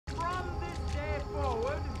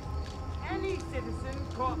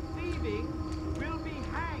caught thieving will be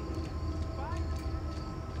hanged.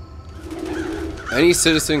 Any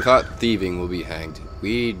citizen caught thieving will be hanged.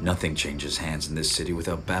 Nothing changes hands in this city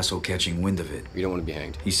without Basso catching wind of it. We don't want to be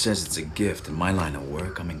hanged. He says it's a gift. In my line of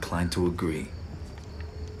work, I'm inclined to agree.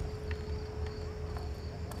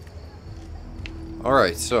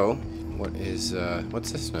 Alright, so what is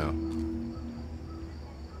what's this now?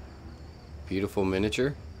 Beautiful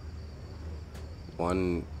miniature.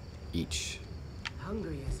 One each.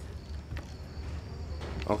 Hungry is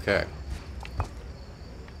it? Okay.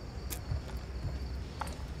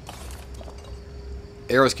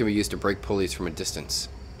 Arrows can be used to break pulleys from a distance.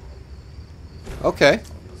 Okay.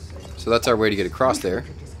 So that's our way to get across there.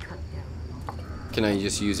 Can I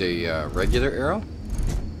just use a regular arrow?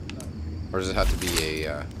 Or does it have to be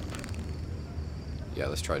a... Yeah,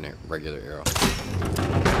 let's try a regular arrow.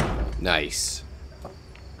 Nice.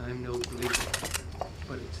 I'm no believer,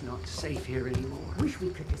 but it's not safe here anymore. Wish we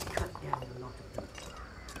could just cut down a lot of them.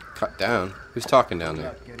 Cut down? Who's talking down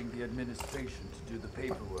there? Getting the administration to do the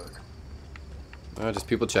paperwork. Just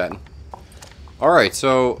people chatting. Alright,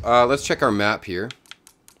 so let's check our map here.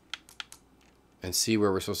 And see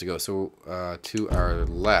where we're supposed to go. So, to our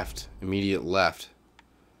left, immediate left,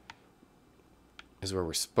 is where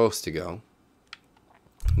we're supposed to go.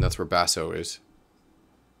 And that's where Basso is.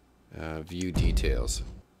 View details.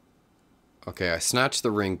 Okay, I snatched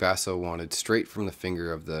the ring Basso wanted straight from the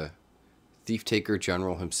finger of the thief-taker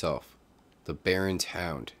general himself, the Baron's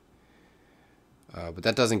hound. But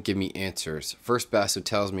that doesn't give me answers. First, Basso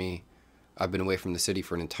tells me I've been away from the city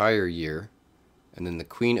for an entire year, and then the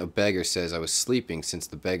Queen of Beggars says I was sleeping since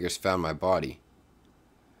the Beggars found my body.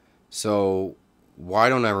 So, why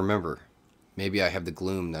don't I remember? Maybe I have the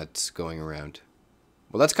gloom that's going around.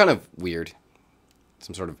 Well, that's kind of weird.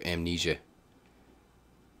 Some sort of amnesia.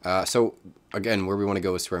 So, again, where we want to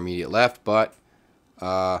go is to our immediate left, but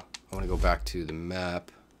I want to go back to the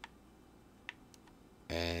map.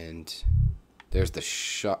 And there's the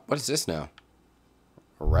shop. What is this now?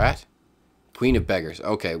 A rat? Queen of Beggars.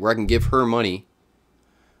 Okay, where I can give her money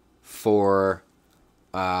for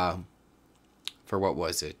what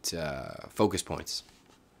was it? Focus points.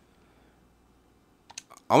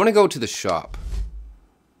 I want to go to the shop.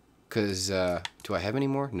 Because, do I have any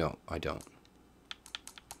more? No, I don't.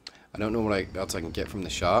 I don't know what else I can get from the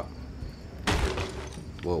shop.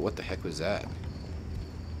 Whoa, what the heck was that?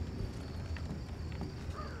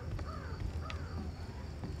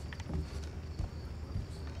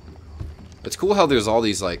 It's cool how there's all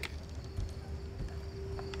these, like,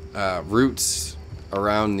 routes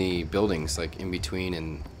around the buildings, like, in between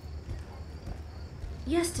and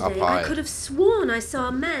Yesterday, up high. I could have sworn I saw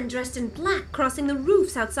a man dressed in black crossing the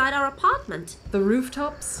roofs outside our apartment. The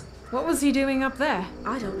rooftops? What was he doing up there?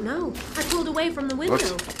 I don't know. I pulled away from the window.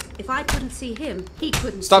 Whoops. If I couldn't see him, he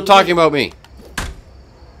couldn't Stop see talking me. about me.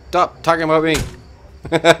 Stop talking about me.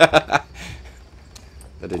 That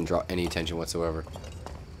didn't draw any attention whatsoever.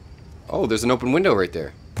 Oh, there's an open window right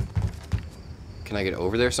there. Can I get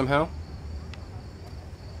over there somehow?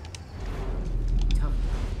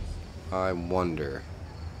 I wonder.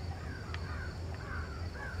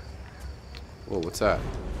 Whoa, what's that?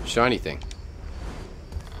 Shiny thing.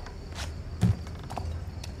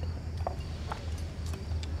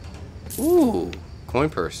 Ooh, coin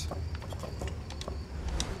purse.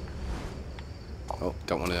 Oh,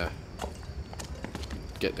 don't want to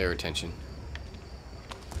get their attention.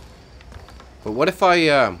 But what if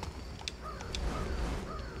I,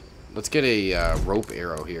 let's get a rope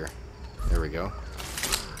arrow here. There we go.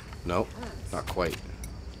 Nope, not quite.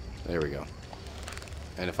 There we go.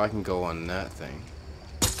 And if I can go on that thing.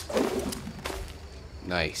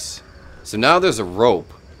 Nice. So now there's a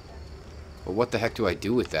rope. But what the heck do I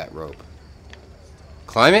do with that rope?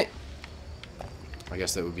 Climb it? I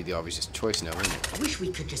guess that would be the obvious choice now, wouldn't it? I wish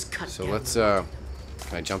we could just cut So down let's, the-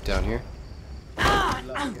 can I jump down here?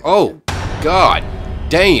 Oh, God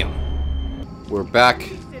damn. We're back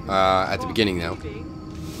at the beginning now.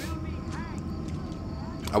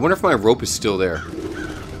 I wonder if my rope is still there.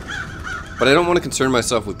 But I don't want to concern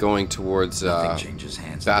myself with going towards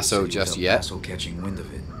Basso just yet. Basso catching wind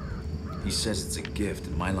of it. He says it's a gift.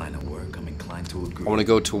 In my line of work, I'm inclined to agree. I want to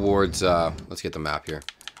go towards, let's get the map here.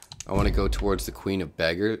 I want to go towards the Queen of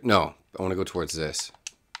Beggars. No, I want to go towards this.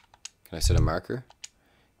 Can I set a marker?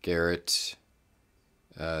 Garrett,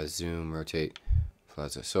 zoom, rotate,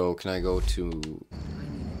 plaza. So can I go to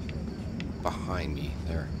behind me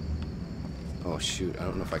there? Oh shoot, I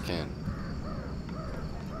don't know if I can.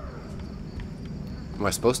 Am I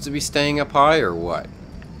supposed to be staying up high or what?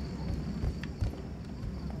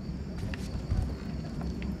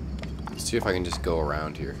 Let's see if I can just go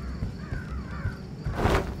around here.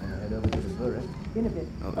 head over to the borough in a bit.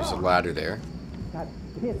 Oh, there's a ladder there. That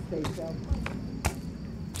piss they sell.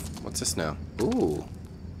 What's this now? Ooh.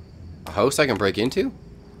 A house I can break into?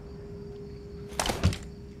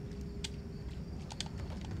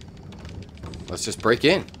 Let's just break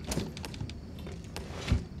in.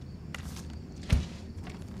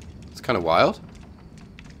 It's kind of wild.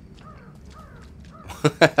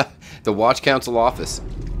 The Watch Council office.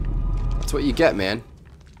 That's what you get, man.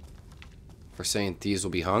 For saying thieves will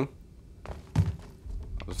be hung.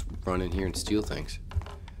 I'll just run in here and steal things.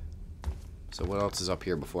 So what else is up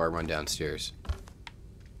here before I run downstairs?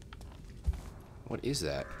 What is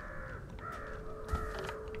that?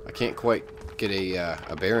 I can't quite get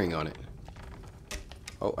a bearing on it.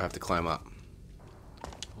 Oh, I have to climb up.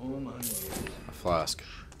 A flask.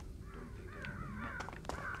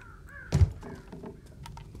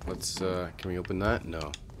 Let's, can we open that?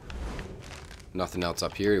 No. Nothing else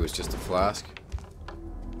up here, it was just a flask.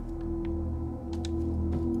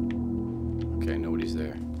 Okay, nobody's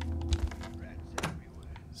there.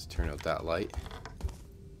 Let's turn out that light.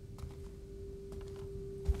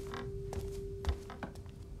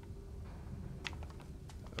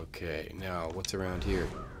 Okay, now what's around here?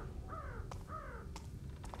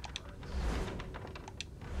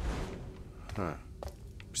 Huh.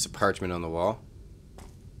 Just a parchment on the wall.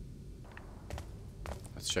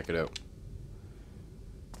 Let's check it out.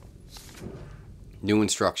 New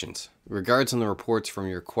instructions. Regards on the reports from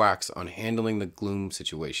your quacks on handling the gloom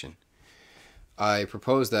situation. I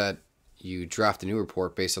propose that you draft a new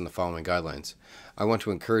report based on the following guidelines. I want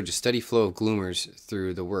to encourage a steady flow of gloomers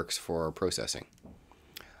through the works for our processing.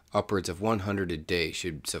 Upwards of 100 a day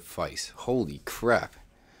should suffice. Holy crap.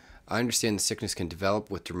 I understand the sickness can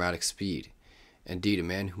develop with dramatic speed. Indeed, a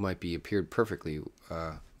man who might be appeared perfectly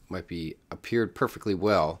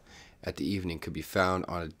well at the evening could be found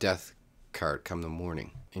on a death cart come the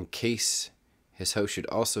morning. In case his house should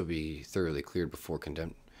also be thoroughly cleared before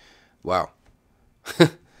condemned. Wow.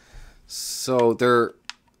 So they're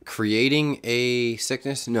creating a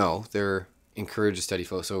sickness? No, they're encourage a steady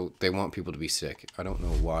flow, so they want people to be sick. I don't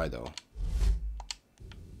know why though.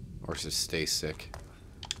 Or just stay sick.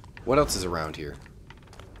 What else is around here?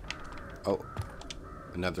 Oh,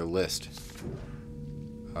 another list.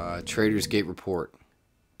 Trader's Gate report.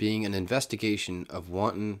 Being an investigation of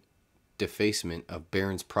wanton defacement of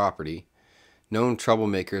Baron's property, known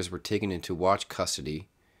troublemakers were taken into watch custody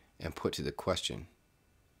and put to the question.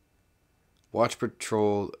 Watch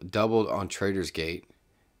patrol doubled on Trader's Gate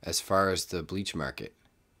as far as the bleach market.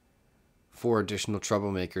 4 additional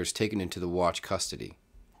troublemakers taken into the watch custody.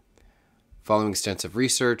 Following extensive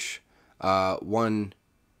research, 1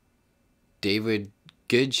 David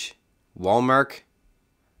Gidge, Walmart,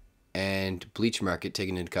 and Bleach Market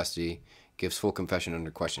taken into custody, gives full confession under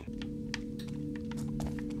question.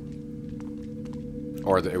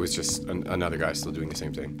 Or it was just another guy still doing the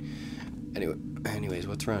same thing. Anyways,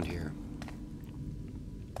 what's around here?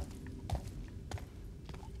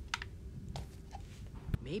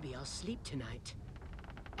 Maybe I'll sleep tonight.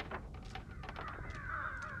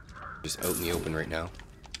 Just out in the open right now.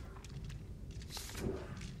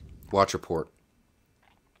 Watch report.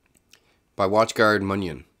 By Watchguard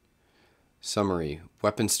Munyon. Summary.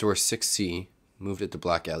 Weapon store 6C moved at the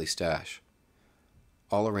Black Alley stash.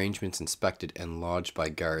 All arrangements inspected and lodged by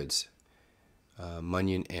guards.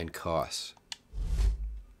 Munyon and Koss.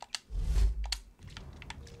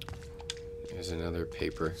 There's another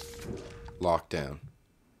paper. Lockdown.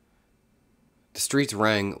 The streets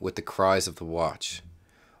rang with the cries of the watch,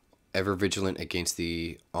 ever vigilant against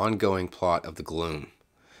the ongoing plot of the gloom.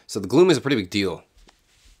 So the gloom is a pretty big deal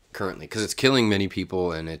currently, because it's killing many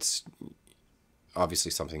people, and it's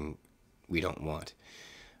obviously something we don't want.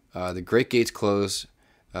 The great gates closed,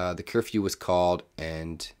 the curfew was called,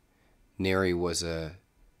 and nary was a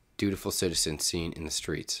dutiful citizen seen in the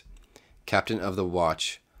streets. Captain of the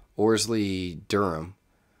watch, Orsley Durham,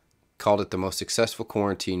 called it the most successful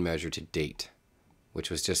quarantine measure to date, which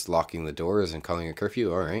was just locking the doors and calling a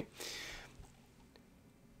curfew. All right.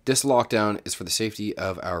 This lockdown is for the safety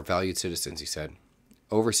of our valued citizens, he said,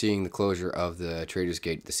 overseeing the closure of the Trader's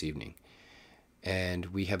Gate this evening. And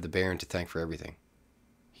we have the Baron to thank for everything.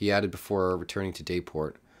 He added before returning to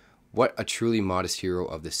Dayport, what a truly modest hero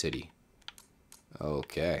of the city.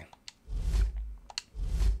 Okay.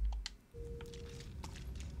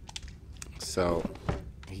 So,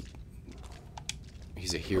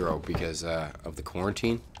 he's a hero because of the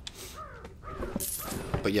quarantine.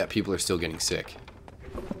 But yet people are still getting sick.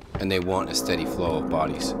 And they want a steady flow of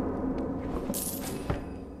bodies.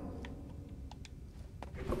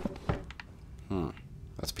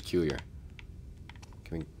 That's peculiar.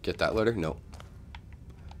 Can we get that letter? Nope.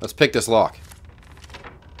 Let's pick this lock.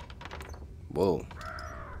 Whoa.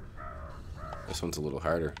 This one's a little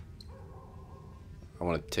harder. I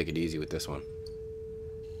want to take it easy with this one.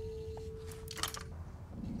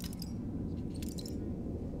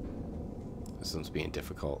 This one's being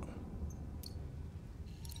difficult.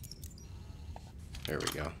 There we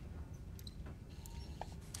go.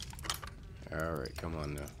 Alright, come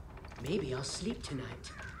on now. Maybe I'll sleep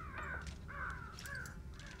tonight.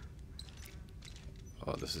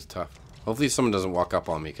 Oh, this is tough. Hopefully someone doesn't walk up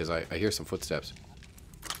on me, because I hear some footsteps.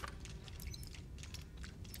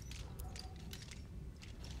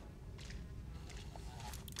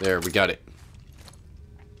 There, we got it.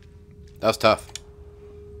 That was tough.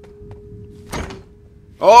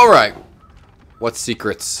 Alright. What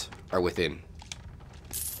secrets are within?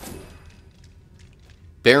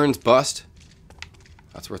 Baron's bust.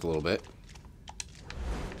 That's worth a little bit.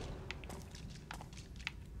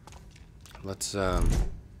 Let's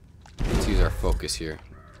use our focus here.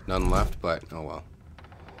 None left, but oh well.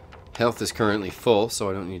 Health is currently full, so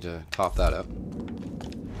I don't need to top that up.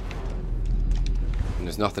 And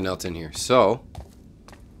there's nothing else in here. So,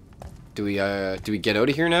 do we get out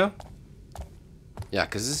of here now? Yeah,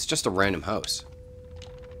 because this is just a random house.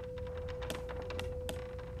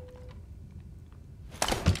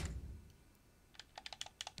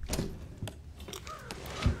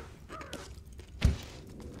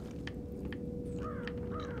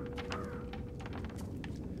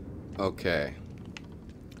 Okay.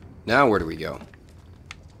 Now where do we go?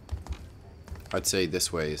 I'd say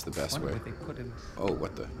this way is the best way. They put him. Oh,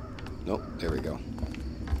 what the? Nope, there we go.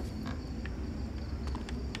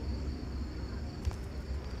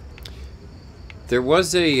 There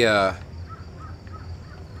was a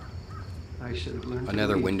I should have learned.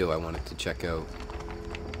 another window I wanted to check out.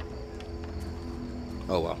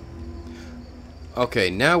 Oh well. Okay,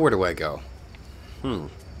 now where do I go?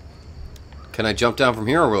 Can I jump down from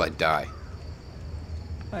here or will I die?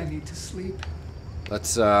 I need to sleep.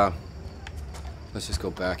 Let's just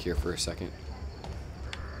go back here for a second.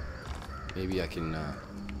 Maybe I can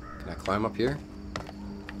I climb up here?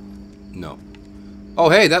 No. Oh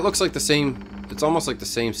hey, that looks like the same, it's almost like the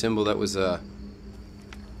same symbol that was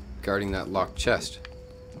guarding that locked chest.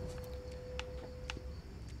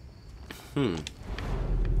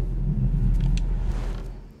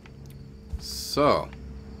 So,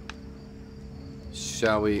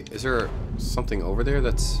 shall we, is there something over there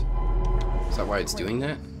that's, is that why it's doing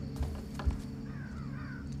that?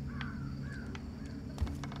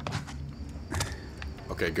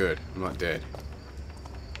 Okay, good. I'm not dead.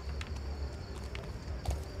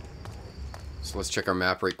 So let's check our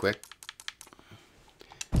map right quick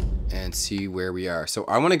and see where we are. So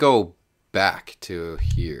I want to go back to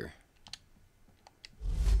here.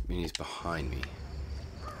 I mean, he's behind me.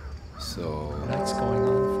 So That's going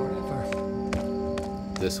on forever.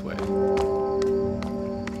 this way.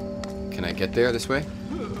 Can I get there this way?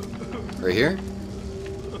 Right here?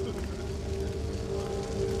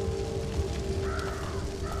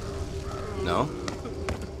 No?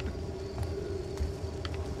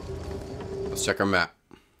 Let's check our map.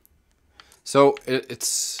 So it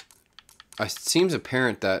seems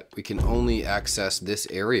apparent that we can only access this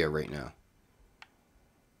area right now.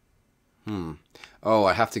 Oh,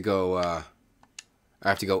 I have to go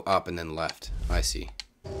up and then left. I see.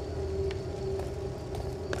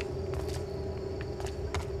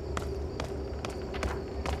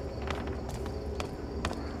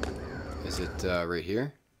 Is it right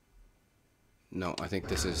here? No, I think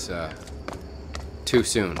this is too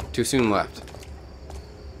soon. Too soon left.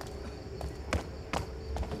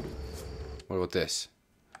 What about this?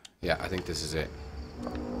 Yeah, I think this is it.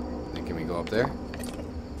 Then can we go up there?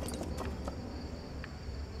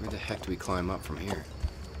 Where the heck do we climb up from here?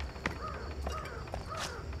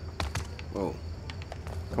 Whoa.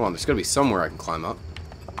 Come on, there's gotta be somewhere I can climb up.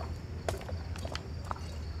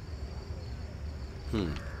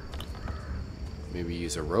 Maybe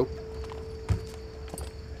use a rope?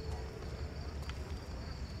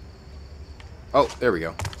 Oh, there we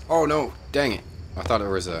go. Oh no, dang it. I thought there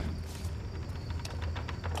was a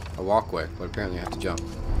walkway, but apparently I have to jump.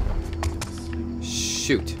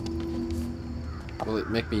 Shoot. Will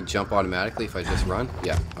it make me jump automatically if I just run?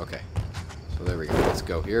 Yeah, okay. So there we go. Let's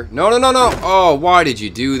go here. No, no, no, no! Oh, why did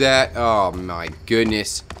you do that? Oh my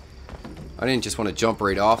goodness. I didn't just want to jump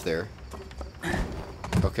right off there.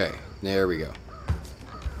 Okay, there we go.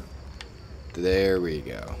 There we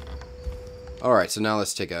go. Alright, so now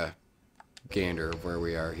let's take a gander of where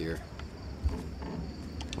we are here.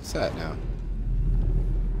 What's that now?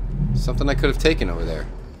 Something I could have taken over there.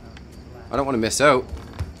 I don't want to miss out.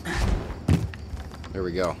 There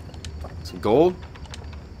we go. Some gold.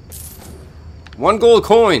 1 gold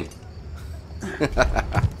coin.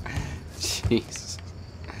 Jeez.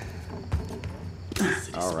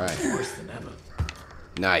 All right. Worse than ever.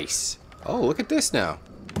 Nice. Oh, look at this now.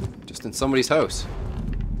 Just in somebody's house.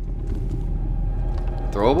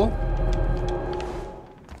 Throwable?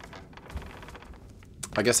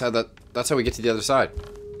 I guess that's how we get to the other side.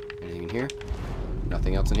 Anything in here?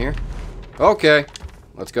 Nothing else in here? Okay.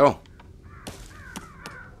 Let's go.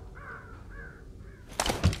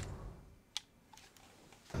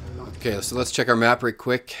 Okay, so let's check our map right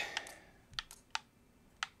quick.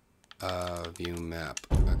 View map.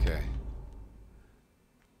 Okay.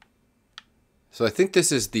 So I think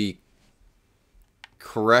this is the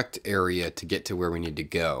correct area to get to where we need to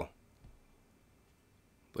go.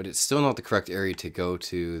 But it's still not the correct area to go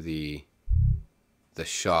to the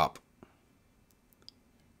shop.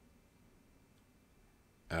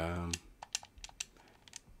 Can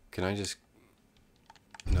I just...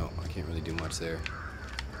 No, I can't really do much there.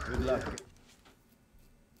 Good luck.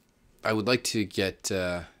 I would like to get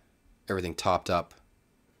everything topped up.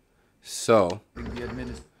 So,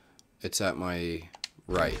 it's at my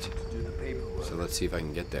right. Do the paperwork. So let's see if I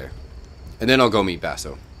can get there. And then I'll go meet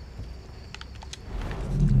Basso.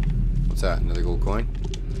 What's that? Another gold coin?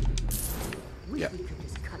 Wish Yeah. we could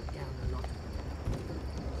just cut down a lot of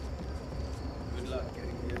Good luck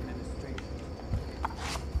getting the administration.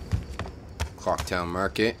 Clocktown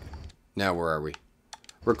Market. Now where are we?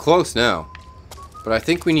 We're close now. But I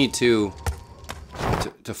think we need to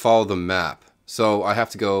follow the map. So I have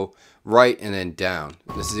to go right and then down.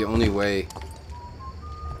 This is the only way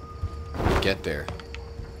to get there.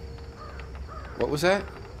 What was that?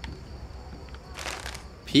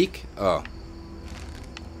 Peak? Oh.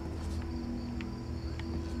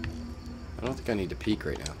 I don't think I need to peek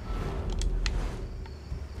right now.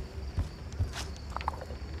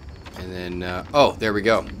 And then, oh, there we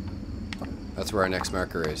go. That's where our next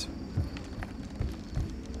marker is.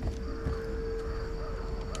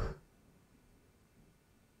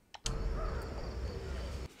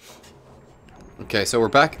 Okay, so we're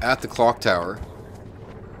back at the clock tower.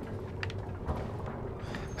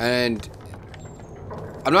 And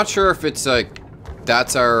I'm not sure if it's like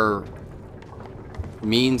that's our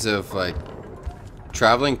means of like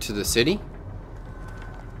traveling to the city,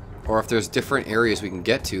 or if there's different areas we can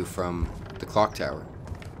get to from the clock tower.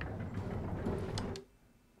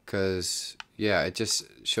 Because yeah, it just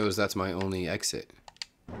shows that's my only exit.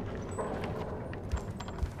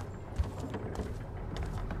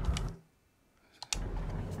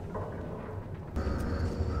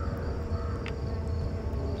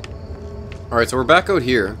 Alright, so we're back out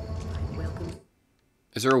here.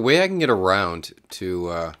 Is there a way I can get around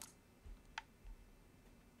to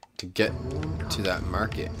get to that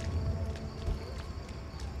market?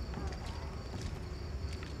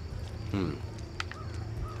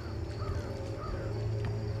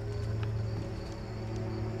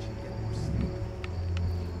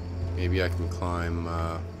 Maybe I can climb,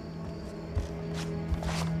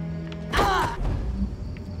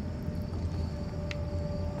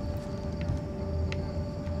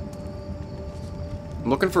 I'm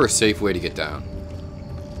looking for a safe way to get down.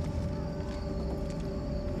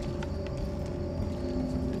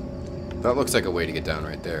 That looks like a way to get down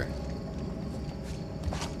right there.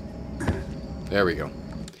 There we go.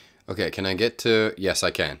 Okay, can I get to... Yes, I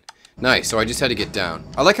can. Nice, so I just had to get down.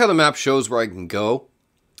 I like how the map shows where I can go,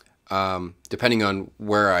 depending on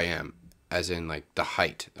where I am. As in, like, the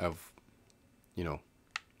height of, you know,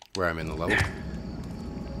 where I'm in the level.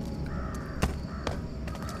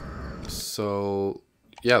 So...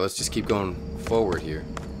 yeah, let's just keep going forward here.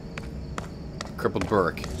 Crippled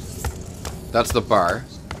Burke. That's the bar.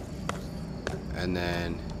 And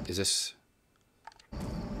then, is this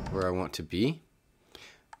where I want to be?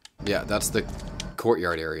 Yeah, that's the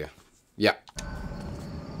courtyard area. Yeah.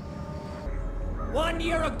 1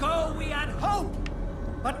 year ago we had hope,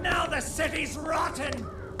 but now the city's rotten,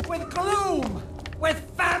 with gloom, with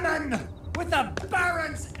famine, with the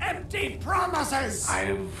Baron's empty promises.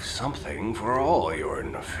 I've something for all your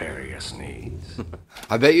nefarious needs.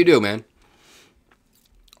 I bet you do, man.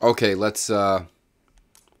 Okay, let's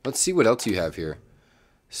see what else you have here.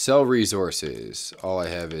 Sell resources. All I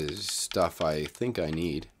have is stuff I think I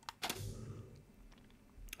need.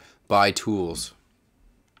 Buy tools.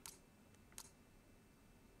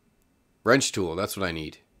 Wrench tool, that's what I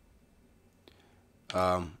need.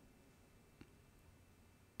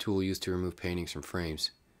 Tool used to remove paintings from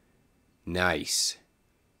frames. Nice.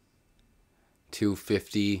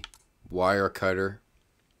 250 wire cutter.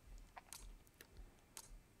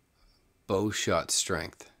 Bow shot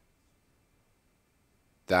strength.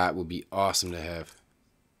 That would be awesome to have.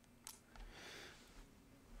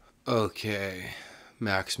 Okay.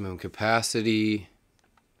 Maximum capacity.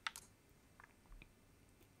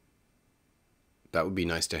 That would be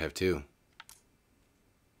nice to have too.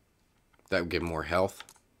 That would give more health.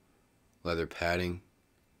 Leather padding.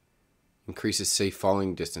 Increases safe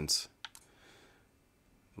falling distance.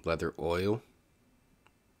 Leather oil.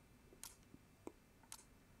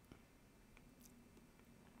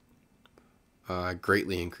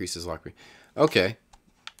 Greatly increases lock speed. Okay.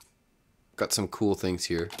 Got some cool things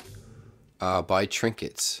here. Buy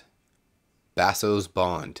trinkets. Basso's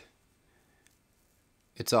Bond.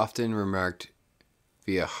 It's often remarked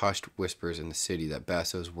via hushed whispers in the city that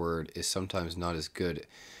Basso's word is sometimes not as good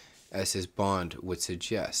as his bond would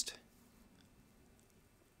suggest.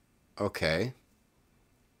 Okay.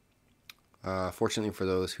 Fortunately for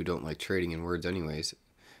those who don't like trading in words anyways,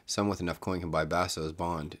 some with enough coin can buy Basso's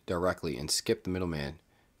Bond directly and skip the middleman.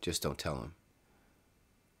 Just don't tell him.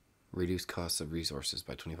 Reduce costs of resources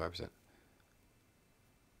by 25%.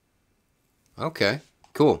 Okay,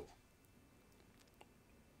 cool.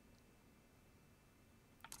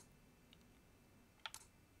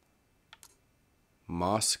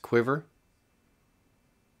 Moss quiver.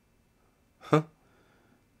 Huh.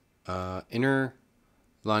 Inner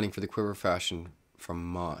lining for the quiver fashioned from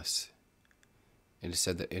moss. It is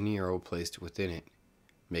said that any arrow placed within it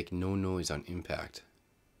make no noise on impact.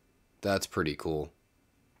 That's pretty cool.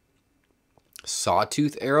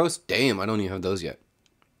 Sawtooth arrows? Damn, I don't even have those yet.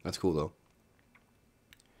 That's cool though.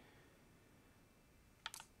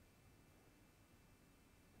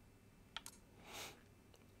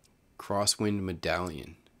 Crosswind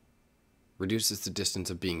medallion. Reduces the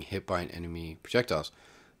distance of being hit by an enemy projectiles.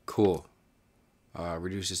 Cool.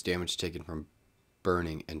 Reduces damage taken from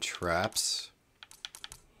burning and traps.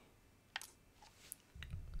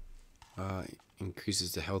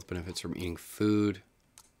 Increases the health benefits from eating food.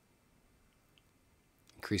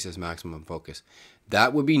 Increases maximum focus.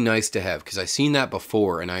 That would be nice to have, because I've seen that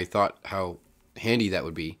before and I thought how handy that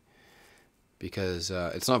would be, because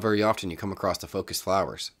it's not very often you come across the focus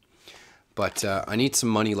flowers. But I need some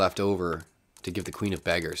money left over to give the Queen of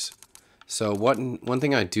Beggars. So one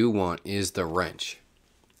thing I do want is the wrench,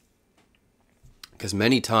 because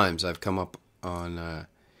many times I've come up on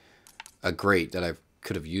a grate that I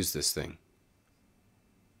could have used this thing.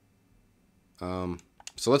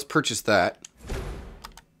 So let's purchase that.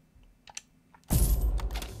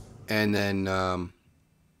 And then,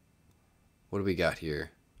 what do we got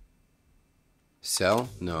here? Sell?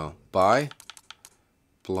 No. Buy?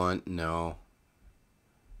 Blunt? No.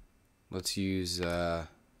 Let's use, let's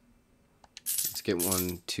get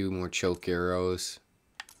two more choke arrows.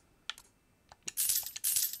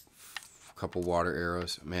 A couple water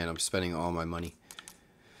arrows. Man, I'm spending all my money.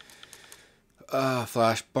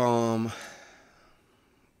 Flash bomb.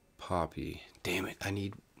 Poppy. Damn it,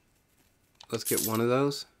 let's get one of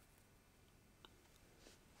those.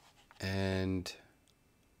 And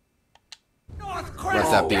let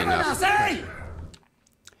that be enough.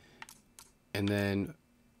 And then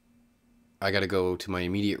I gotta go to my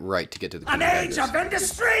immediate right to get to the Queen of Beggars. An age of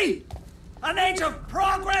industry! An age of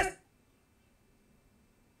progress!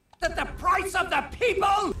 At the price of the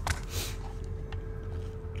people!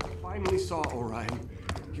 I finally saw Orion.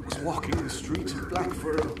 He was walking the streets of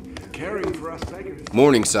Blackfur, caring for us beggars.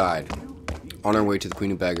 Morningside. On our way to the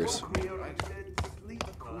Queen of Beggars. Queen of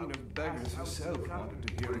Beggars herself wanted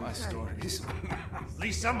to hear my stories. At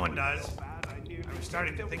least someone does. I'm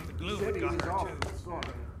starting to think the glue had got her too.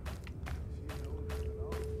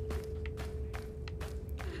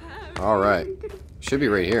 Alright. Should be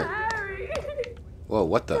right here. Harry! Whoa,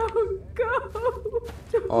 what the? Don't go!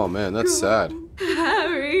 Oh man, that's sad.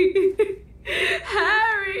 Harry!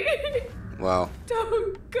 Harry! Wow.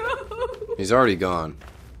 Don't go! He's already gone.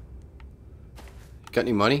 Got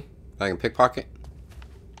any money that I can pickpocket?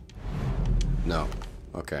 No.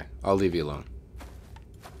 Okay, I'll leave you alone.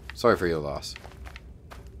 Sorry for your loss.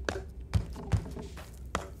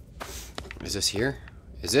 Is this here?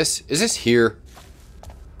 Is this here?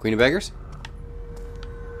 Queen of Beggars?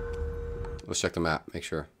 Let's check the map, make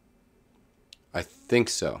sure. I think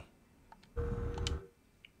so.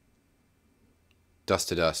 Dust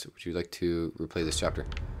to dust. Would you like to replay this chapter?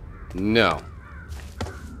 No.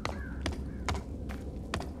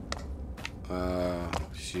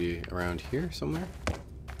 Is she around here somewhere?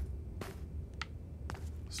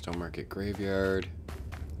 Stone Market Graveyard.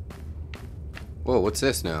 Whoa, what's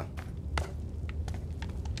this now?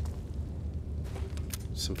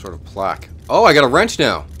 Some sort of plaque. Oh, I got a wrench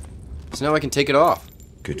now! So now I can take it off.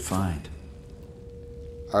 Good find.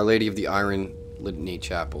 Our Lady of the Iron Litany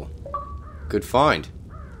Chapel. Good find.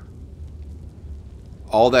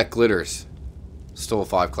 All that glitters. Stole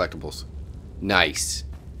 5 collectibles. Nice.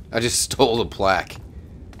 I just stole a plaque.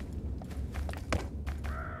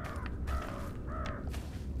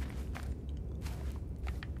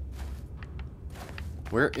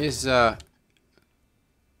 Where is,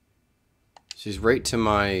 she's right to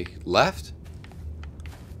my left?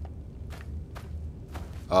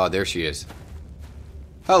 Oh, there she is.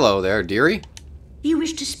 Hello there, dearie. You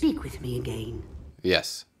wish to speak with me again?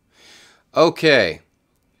 Yes. Okay.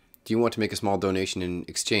 Do you want to make a small donation in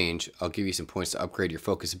exchange? I'll give you some points to upgrade your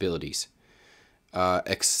focus abilities.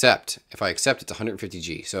 Accept. If I accept, it's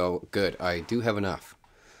 150G. So, good. I do have enough.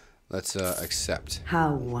 Let's accept.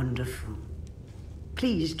 How wonderful.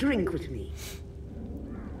 Please drink with me.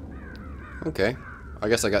 Okay. I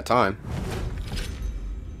guess I got time.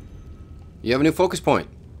 You have a new focus point.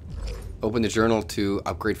 Open the journal to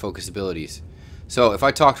upgrade focus abilities. So, if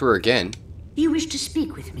I talk to her again... You wish to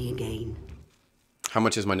speak with me again? How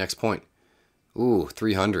much is my next point? Ooh,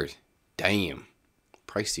 300. Damn.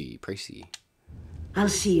 Pricey, pricey. I'll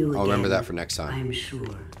see you again. I'll remember that for next time. I'm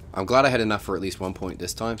sure. I'm glad I had enough for at least 1 point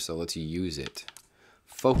this time, so let's use it.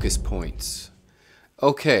 Focus points.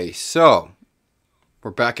 Okay, so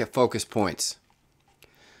we're back at focus points.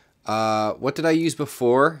 What did I use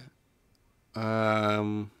before?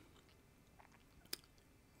 Was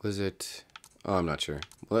it... Oh, I'm not sure.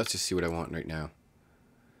 Well, let's just see what I want right now.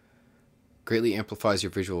 Greatly amplifies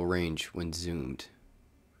your visual range when zoomed.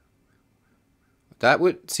 That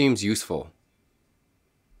seems useful.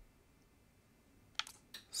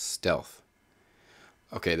 Stealth.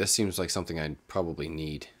 Okay, this seems like something I'd probably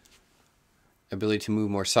need. Ability to move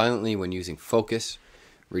more silently when using focus.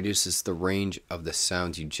 Reduces the range of the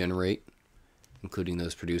sounds you generate, including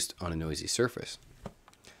those produced on a noisy surface.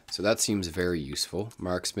 So that seems very useful.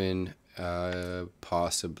 Marksman,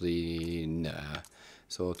 possibly, nah.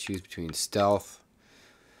 So I'll choose between stealth.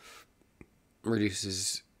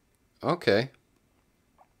 Reduces, okay.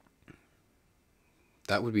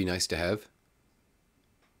 That would be nice to have.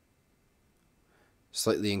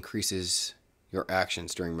 Slightly increases your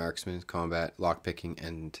actions during marksman, combat, lockpicking,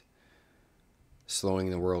 and slowing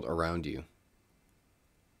the world around you.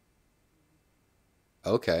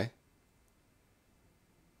 Okay.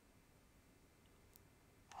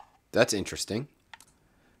 That's interesting.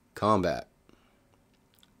 Combat.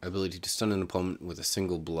 Ability to stun an opponent with a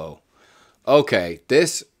single blow. Okay,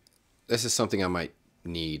 this is something I might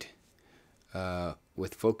need.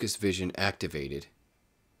 With focus vision activated,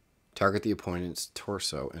 target the opponent's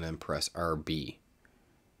torso and then press RB.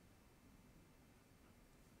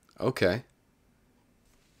 Okay.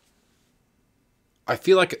 I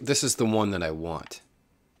feel like this is the one that I want.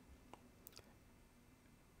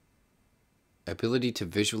 Ability to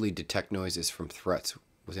visually detect noises from threats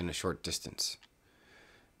within a short distance.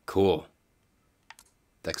 Cool.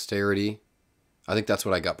 Dexterity. I think that's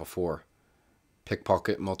what I got before.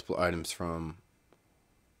 Pickpocket multiple items from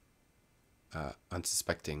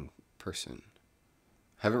unsuspecting person.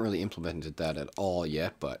 Haven't really implemented that at all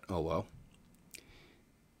yet, but oh well.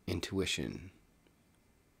 Intuition.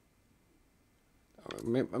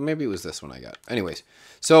 Maybe it was this one I got. Anyways,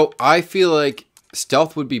 so I feel like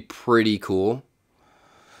stealth would be pretty cool.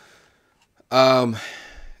 I'm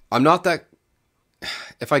not that...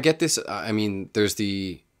 If I get this, I mean, there's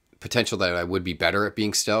the potential that I would be better at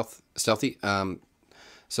being stealthy.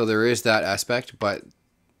 So there is that aspect, but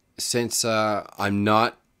since I'm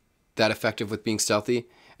not that effective with being stealthy,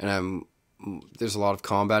 and there's a lot of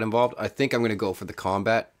combat involved, I think I'm going to go for the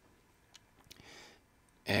combat.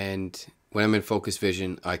 And when I'm in focus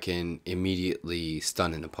vision, I can immediately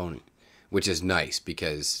stun an opponent, which is nice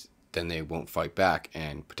because then they won't fight back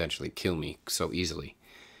and potentially kill me so easily.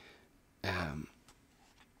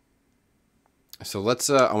 So let's,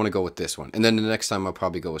 I want to go with this one. And then the next time I'll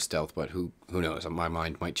probably go with stealth, but who knows? My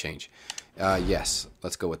mind might change. Yes,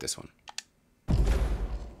 let's go with this one.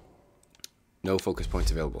 No focus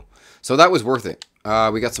points available. So that was worth it.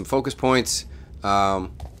 We got some focus points. I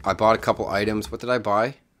bought a couple items. What did I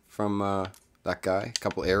buy from that guy? A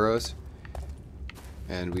couple arrows.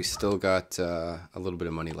 And we still got a little bit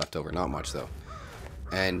of money left over. Not much, though.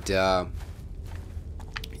 And,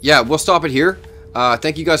 yeah, we'll stop it here.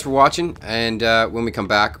 Thank you guys for watching, and when we come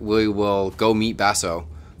back, we will go meet Basso,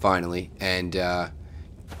 finally, and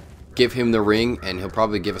give him the ring, and he'll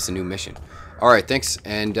probably give us a new mission. Alright, thanks,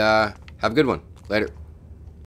 and have a good one. Later.